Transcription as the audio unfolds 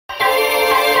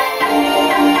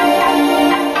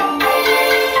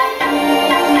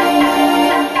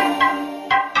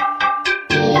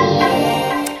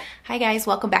guys,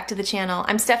 welcome back to the channel.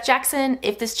 I'm Steph Jackson.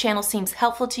 If this channel seems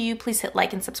helpful to you, please hit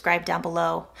like and subscribe down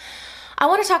below. I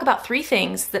want to talk about 3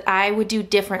 things that I would do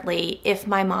differently if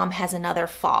my mom has another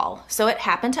fall. So it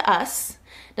happened to us.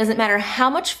 Doesn't matter how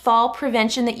much fall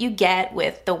prevention that you get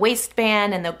with the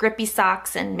waistband and the grippy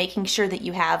socks and making sure that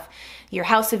you have your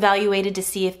house evaluated to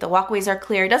see if the walkways are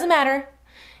clear. It doesn't matter.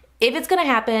 If it's gonna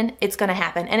happen, it's gonna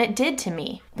happen. And it did to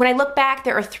me. When I look back,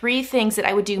 there are 3 things that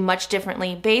I would do much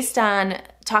differently based on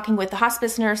talking with the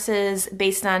hospice nurses,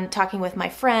 based on talking with my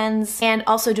friends, and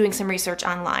also doing some research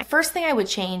online. First thing I would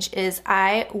change is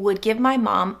I would give my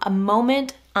mom a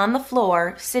moment on the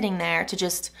floor, sitting there, to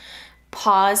just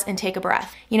pause and take a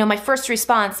breath. You know, my first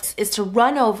response is to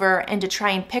run over and to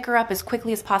try and pick her up as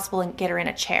quickly as possible and get her in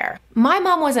a chair. My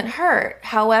mom wasn't hurt.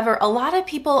 However, a lot of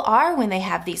people are when they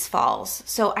have these falls.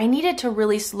 So I needed to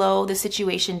really slow the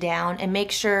situation down and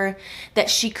make sure that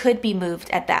she could be moved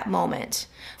at that moment.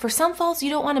 For some falls, you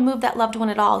don't want to move that loved one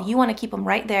at all. You want to keep them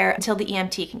right there until the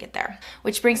EMT can get there.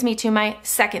 Which brings me to my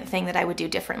second thing that I would do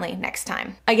differently next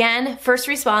time. Again, first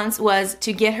response was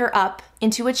to get her up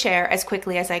into a chair as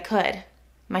quickly as I could.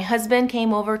 My husband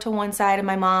came over to one side of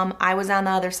my mom, I was on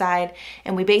the other side,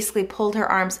 and we basically pulled her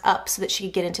arms up so that she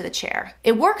could get into the chair.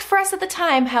 It worked for us at the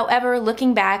time, however,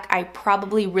 looking back, I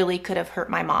probably really could have hurt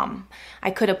my mom.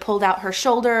 I could have pulled out her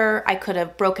shoulder, I could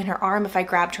have broken her arm if I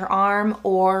grabbed her arm,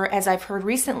 or as I've heard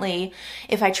recently,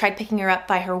 if I tried picking her up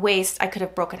by her waist, I could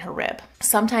have broken her rib.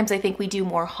 Sometimes I think we do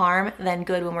more harm than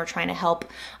good when we're trying to help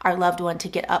our loved one to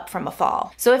get up from a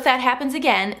fall. So if that happens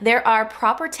again, there are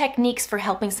proper techniques for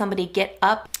helping somebody get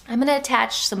up. I'm going to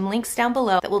attach some links down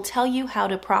below that will tell you how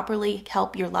to properly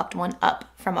help your loved one up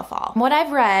from a fall. What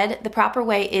I've read, the proper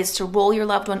way is to roll your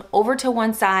loved one over to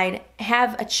one side,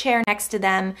 have a chair next to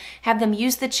them, have them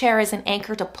use the chair as an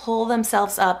anchor to pull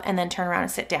themselves up, and then turn around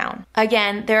and sit down.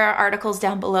 Again, there are articles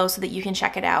down below so that you can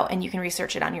check it out and you can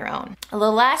research it on your own. The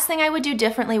last thing I would do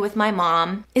differently with my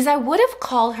mom is I would have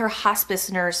called her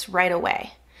hospice nurse right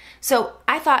away. So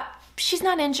I thought, she's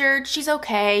not injured, she's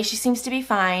okay, she seems to be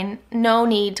fine, no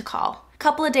need to call. A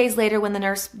couple of days later when the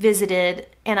nurse visited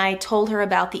and I told her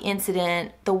about the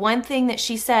incident, the one thing that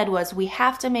she said was, we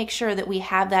have to make sure that we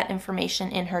have that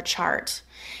information in her chart.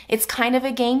 It's kind of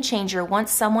a game changer.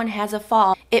 Once someone has a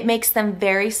fall, it makes them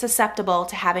very susceptible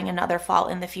to having another fall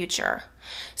in the future.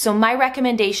 So my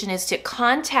recommendation is to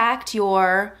contact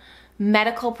your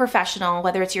medical professional,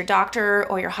 whether it's your doctor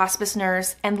or your hospice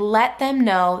nurse, and let them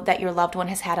know that your loved one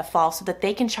has had a fall so that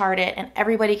they can chart it and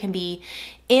everybody can be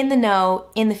in the know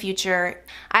in the future.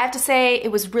 I have to say,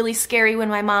 it was really scary when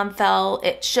my mom fell.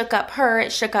 It shook up her,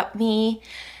 it shook up me.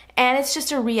 And it's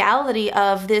just a reality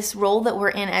of this role that we're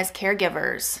in as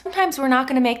caregivers. Sometimes we're not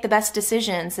going to make the best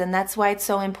decisions, and that's why it's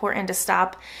so important to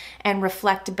stop and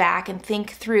reflect back and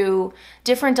think through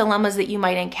different dilemmas that you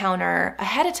might encounter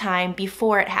ahead of time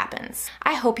before it happens.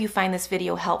 I hope you find this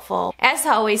video helpful. As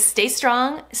always, stay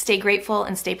strong, stay grateful,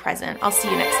 and stay present. I'll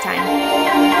see you next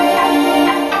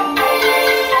time.